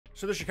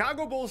So the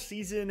Chicago Bulls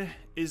season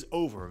is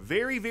over.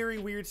 Very, very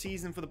weird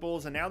season for the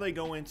Bulls, and now they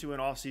go into an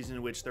offseason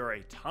in which there are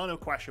a ton of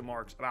question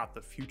marks about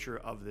the future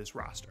of this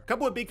roster. A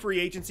couple of big free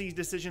agency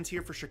decisions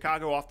here for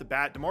Chicago off the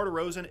bat. DeMar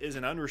DeRozan is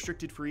an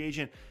unrestricted free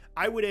agent.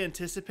 I would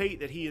anticipate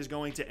that he is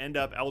going to end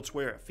up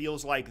elsewhere. It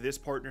feels like this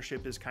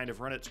partnership has kind of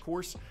run its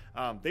course.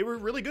 They were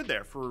really good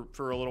there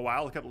for a little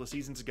while, a couple of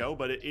seasons ago,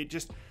 but it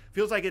just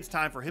feels like it's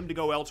time for him to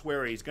go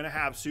elsewhere. He's going to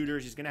have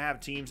suitors. He's going to have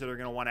teams that are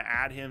going to want to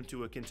add him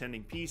to a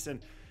contending piece, and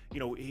you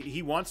know,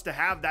 he wants to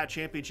have that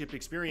championship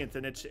experience,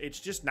 and it's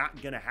just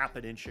not going to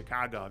happen in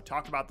Chicago. I've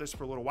talked about this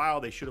for a little while.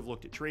 They should have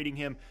looked at trading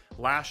him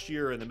last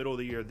year, in the middle of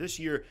the year. This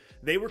year,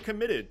 they were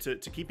committed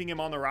to keeping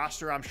him on the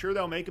roster. I'm sure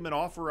they'll make him an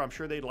offer. I'm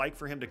sure they'd like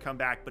for him to come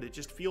back, but it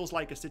just feels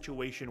like a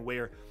situation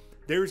where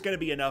there's going to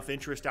be enough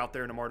interest out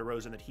there in DeMar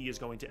DeRozan that he is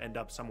going to end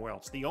up somewhere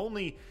else. The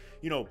only,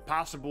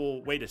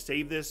 possible way to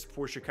save this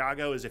for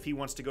Chicago is if he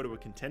wants to go to a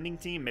contending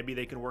team. Maybe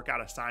they can work out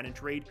a sign and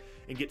trade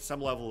and get some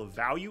level of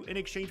value in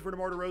exchange for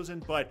DeMar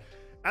DeRozan. But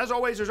as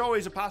always, there's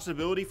always a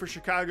possibility for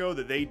Chicago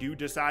that they do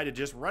decide to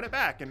just run it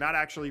back and not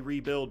actually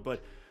rebuild.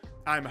 But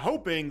I'm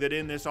hoping that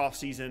in this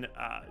offseason,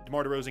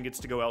 DeMar DeRozan gets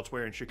to go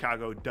elsewhere and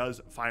Chicago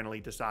does finally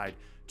decide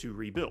to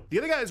rebuild. The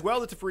other guy as well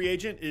that's a free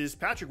agent is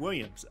Patrick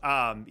Williams.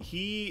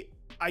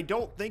 I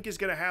don't think is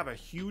going to have a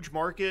huge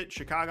market.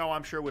 Chicago,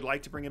 I'm sure, would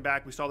like to bring him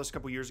back. We saw this a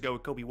couple years ago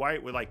with Kobe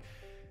White, with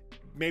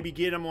maybe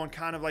get him on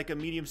kind of like a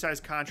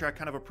medium-sized contract,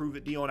 kind of a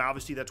prove-it deal, and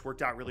obviously that's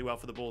worked out really well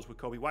for the Bulls with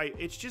Kobe White.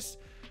 It just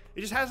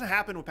hasn't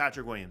happened with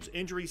Patrick Williams.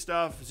 Injury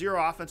stuff,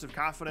 zero offensive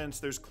confidence.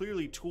 There's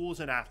clearly tools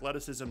and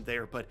athleticism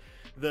there, but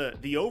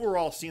the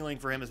overall ceiling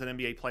for him as an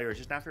NBA player is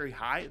just not very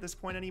high at this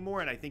point anymore,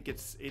 and I think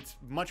it's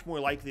much more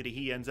likely that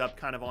he ends up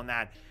kind of on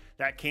that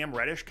Cam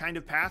Reddish kind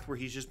of path where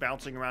he's just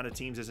bouncing around to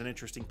teams as an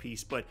interesting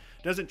piece, but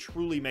doesn't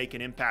truly make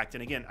an impact.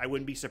 And again, I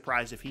wouldn't be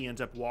surprised if he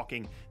ends up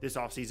walking this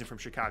offseason from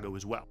Chicago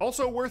as well.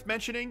 Also worth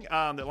mentioning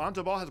that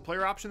Lonzo Ball has a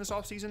player option this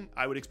offseason.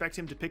 I would expect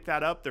him to pick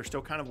that up. They're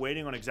still kind of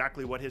waiting on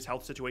exactly what his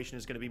health situation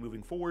is going to be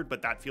moving forward,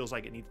 but that feels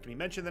like it needs to be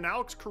mentioned. Then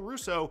Alex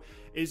Caruso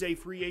is a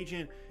free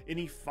agent in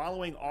the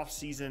following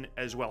offseason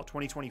as well,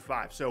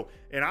 2025. So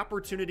an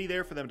opportunity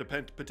there for them to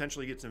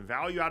potentially get some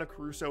value out of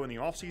Caruso in the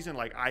offseason,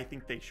 like I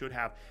think they should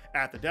have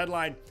at the deadline.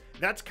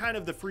 That's kind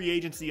of the free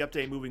agency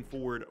update moving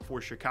forward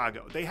for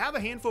Chicago. They have a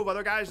handful of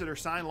other guys that are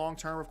signed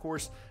long-term, of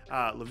course,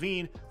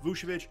 Levine,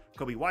 Vucevic,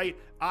 Kobe White,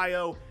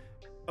 Ayo.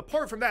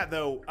 Apart from that,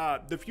 though,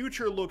 the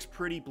future looks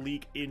pretty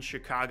bleak in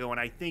Chicago, and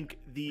I think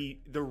the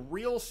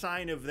real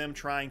sign of them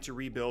trying to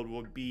rebuild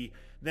will be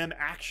them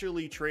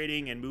actually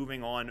trading and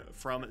moving on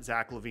from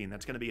Zach LaVine.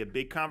 That's going to be a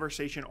big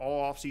conversation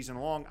all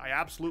offseason long. I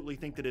absolutely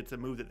think that it's a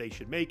move that they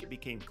should make. It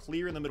became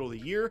clear in the middle of the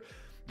year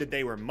that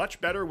they were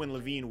much better when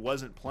LaVine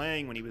wasn't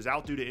playing, when he was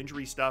out due to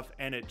injury stuff,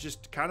 and it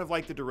just kind of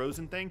like the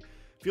DeRozan thing,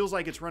 feels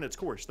like it's run its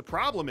course. The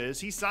problem is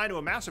he's signed to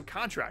a massive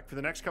contract for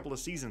the next couple of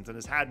seasons and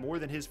has had more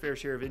than his fair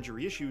share of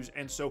injury issues,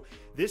 and so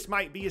this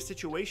might be a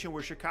situation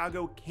where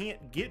Chicago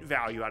can't get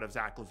value out of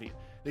Zach LaVine.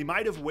 They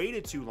might have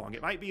waited too long.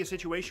 It might be a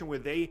situation where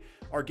they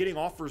are getting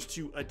offers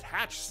to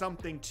attach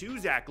something to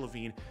Zach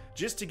LaVine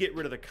just to get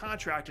rid of the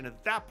contract, and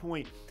at that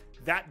point,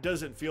 that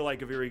doesn't feel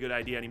like a very good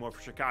idea anymore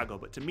for Chicago.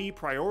 But to me,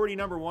 priority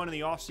number one in the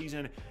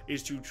offseason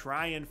is to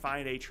try and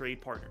find a trade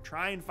partner.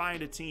 Try and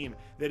find a team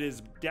that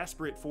is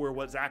desperate for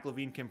what Zach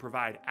LaVine can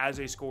provide as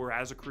a scorer,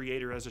 as a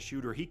creator, as a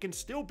shooter. He can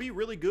still be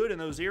really good in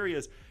those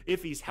areas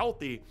if he's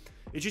healthy.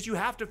 It's just you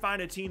have to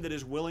find a team that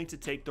is willing to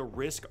take the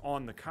risk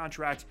on the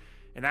contract,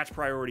 and that's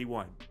priority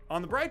one.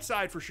 On the bright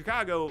side for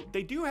Chicago,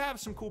 they do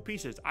have some cool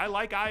pieces. I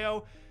like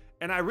Ayo.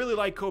 And I really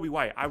like Kobe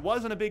White. I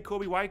wasn't a big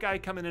Kobe White guy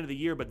coming into the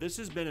year, but this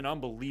has been an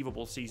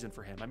unbelievable season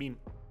for him. I mean,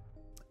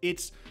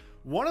 it's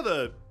one of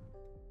the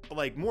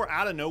more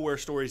out of nowhere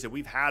stories that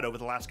we've had over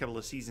the last couple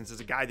of seasons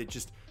as a guy that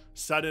just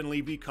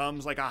suddenly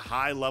becomes like a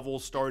high level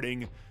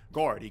starting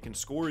guard. He can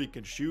score, he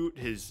can shoot,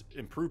 his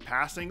improved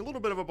passing, a little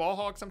bit of a ball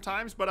hog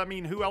sometimes, but I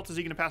mean, who else is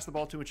he going to pass the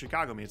ball to in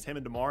Chicago? I mean, it's him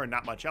and DeMar and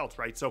not much else,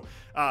 right? So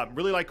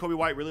really like Kobe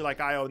White, really like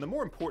Ayo. And the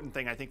more important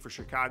thing I think for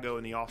Chicago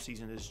in the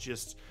offseason is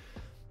just,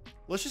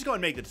 let's just go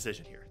and make the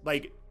decision here.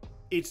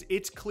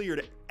 It's clear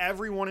to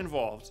everyone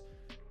involved,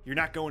 you're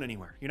not going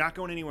anywhere. You're not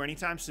going anywhere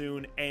anytime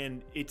soon,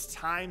 and it's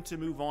time to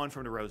move on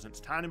from DeRozan.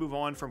 It's time to move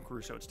on from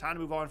Caruso. It's time to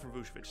move on from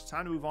Vucevic. It's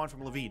time to move on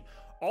from LaVine.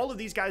 All of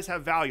these guys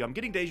have value. I'm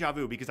getting deja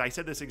vu because I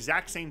said this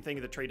exact same thing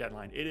at the trade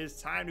deadline. It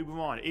is time to move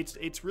on.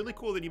 It's really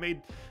cool that you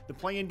made the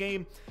play-in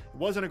game. It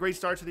wasn't a great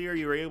start to the year.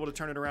 You were able to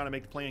turn it around and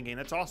make the play-in game.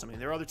 That's awesome. I mean,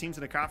 there are other teams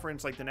in the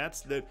conference like the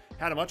Nets that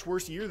had a much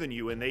worse year than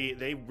you, and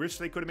they wished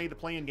they could have made the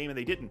play-in game and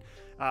they didn't.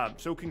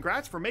 So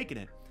congrats for making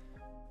it.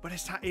 But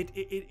it's time.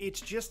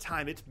 It's just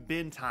time. It's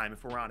been time,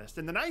 if we're honest.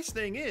 And the nice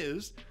thing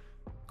is,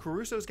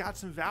 Caruso's got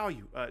some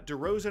value.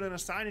 DeRozan and a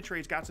sign and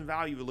trade's got some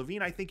value.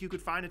 LaVine, I think you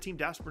could find a team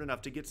desperate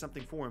enough to get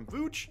something for him.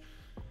 Vooch,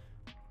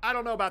 I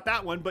don't know about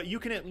that one, but you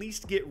can at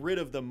least get rid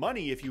of the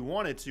money if you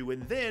wanted to.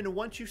 And then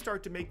once you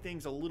start to make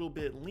things a little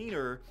bit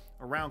leaner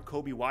around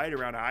Kobe White,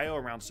 around Io,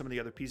 around some of the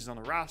other pieces on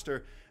the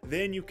roster,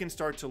 then you can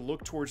start to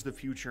look towards the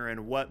future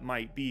and what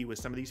might be with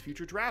some of these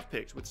future draft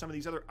picks, with some of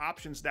these other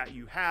options that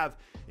you have.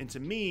 And to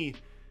me,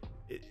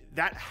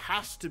 that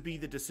has to be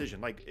the decision.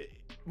 Like,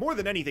 more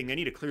than anything, they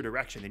need a clear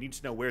direction. They need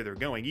to know where they're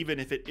going, even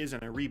if it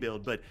isn't a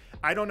rebuild. But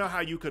I don't know how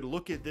you could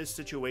look at this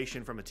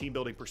situation from a team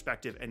building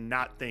perspective and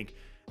not think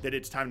that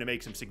it's time to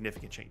make some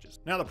significant changes.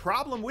 Now, the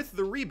problem with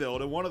the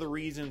rebuild, and one of the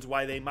reasons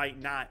why they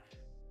might not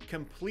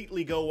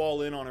completely go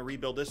all in on a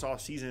rebuild this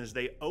offseason, is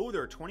they owe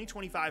their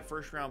 2025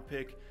 first round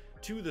pick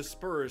to the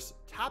Spurs,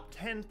 top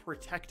 10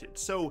 protected.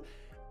 So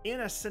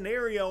in a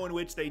scenario in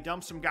which they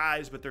dump some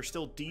guys, but they're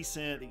still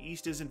decent, the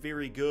East isn't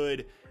very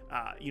good,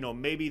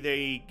 maybe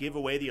they give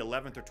away the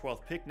 11th or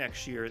 12th pick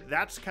next year.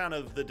 That's kind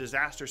of the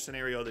disaster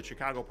scenario that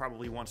Chicago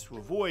probably wants to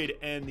avoid.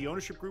 And the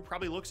ownership group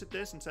probably looks at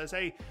this and says,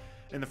 hey,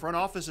 in the front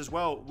office as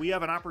well, we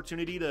have an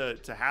opportunity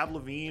to have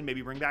LaVine,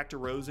 maybe bring back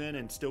DeRozan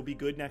and still be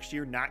good next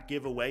year, not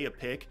give away a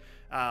pick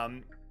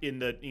in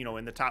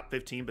the top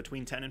 15,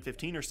 between 10 and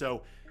 15 or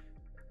so.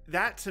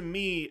 That to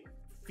me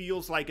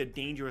feels like a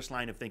dangerous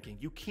line of thinking.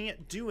 You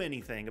can't do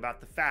anything about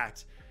the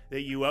fact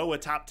that you owe a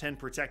top 10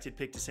 protected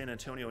pick to San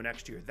Antonio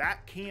next year.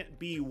 That can't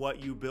be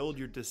what you build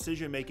your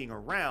decision making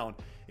around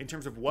in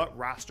terms of what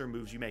roster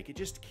moves you make. It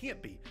just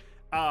can't be.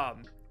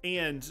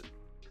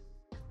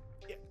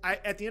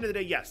 At the end of the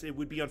day, yes, it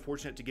would be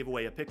unfortunate to give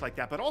away a pick like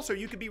that, but also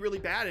you could be really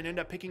bad and end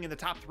up picking in the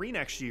top 3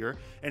 next year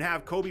and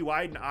have Kobe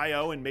White and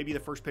Io and maybe the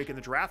first pick in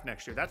the draft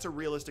next year. That's a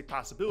realistic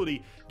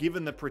possibility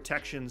given the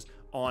protections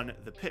on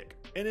the pick.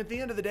 And at the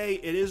end of the day,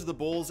 it is the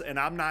Bulls, and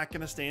I'm not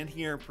going to stand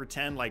here and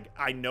pretend like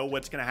I know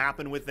what's going to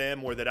happen with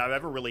them or that I've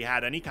ever really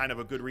had any kind of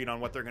a good read on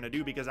what they're going to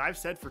do, because I've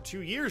said for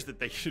 2 years that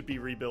they should be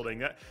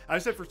rebuilding.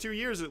 I've said for 2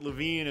 years that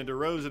LaVine and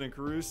DeRozan and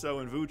Caruso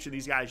and Vooch and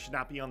these guys should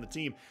not be on the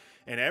team.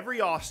 And every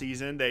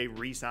offseason, they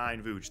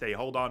re-sign Vooch. They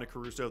hold on to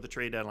Caruso at the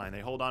trade deadline. They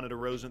hold on to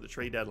DeRozan at the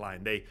trade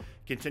deadline. They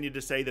continue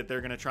to say that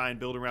they're going to try and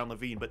build around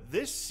LaVine. But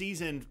this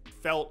season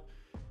felt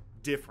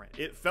different.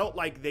 It felt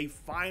like they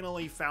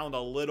finally found a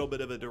little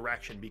bit of a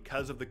direction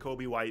because of the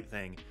Kobe White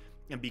thing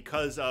and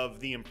because of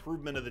the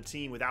improvement of the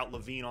team without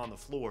LaVine on the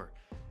floor.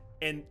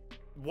 And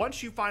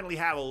once you finally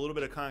have a little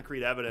bit of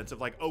concrete evidence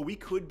of like, oh, we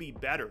could be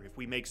better if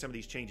we make some of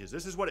these changes,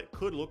 this is what it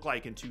could look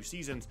like in 2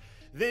 seasons,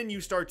 then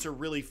you start to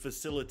really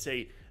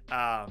facilitate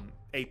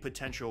a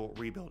potential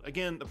rebuild.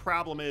 Again, the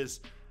problem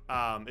is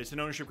it's an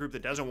ownership group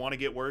that doesn't want to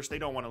get worse. They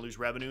don't want to lose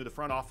revenue. The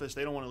front office,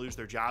 they don't want to lose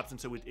their jobs. And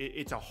so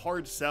it's a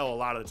hard sell a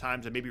lot of the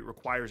times, and maybe it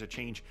requires a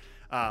change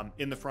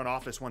in the front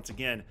office once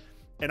again.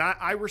 And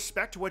I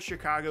respect what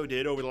Chicago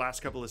did over the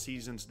last couple of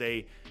seasons.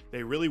 They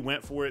really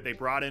went for it. They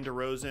brought in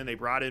DeRozan. They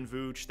brought in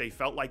Vooch. They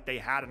felt like they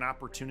had an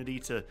opportunity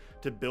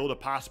to build a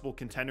possible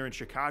contender in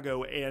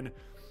Chicago. And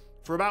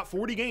for about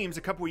 40 games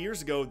a couple of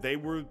years ago, they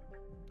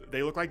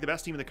looked like the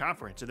best team in the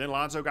conference. And then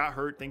Lonzo got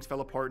hurt. Things fell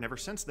apart. And ever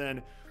since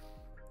then,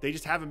 they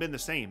just haven't been the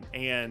same.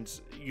 And,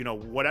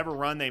 whatever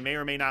run they may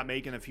or may not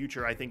make in the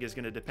future, I think is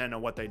going to depend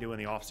on what they do in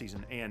the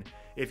offseason. And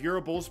if you're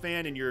a Bulls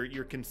fan and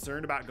you're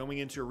concerned about going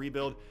into a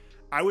rebuild,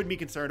 I wouldn't be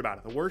concerned about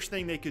it. The worst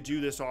thing they could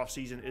do this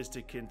offseason is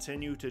to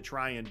continue to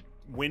try and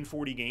win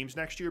 40 games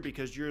next year,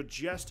 because you're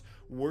just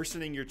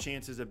worsening your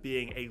chances of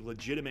being a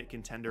legitimate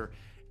contender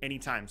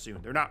anytime soon.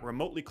 They're not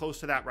remotely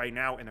close to that right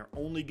now, and they're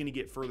only going to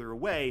get further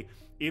away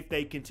if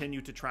they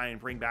continue to try and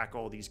bring back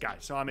all these guys.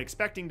 So I'm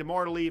expecting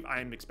DeMar to leave.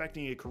 I'm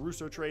expecting a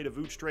Caruso trade, a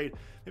Vooch trade.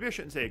 Maybe I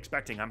shouldn't say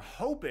expecting. I'm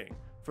hoping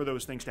for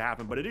those things to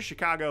happen, but it is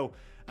Chicago,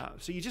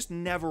 so you just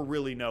never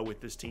really know with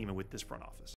this team and with this front office.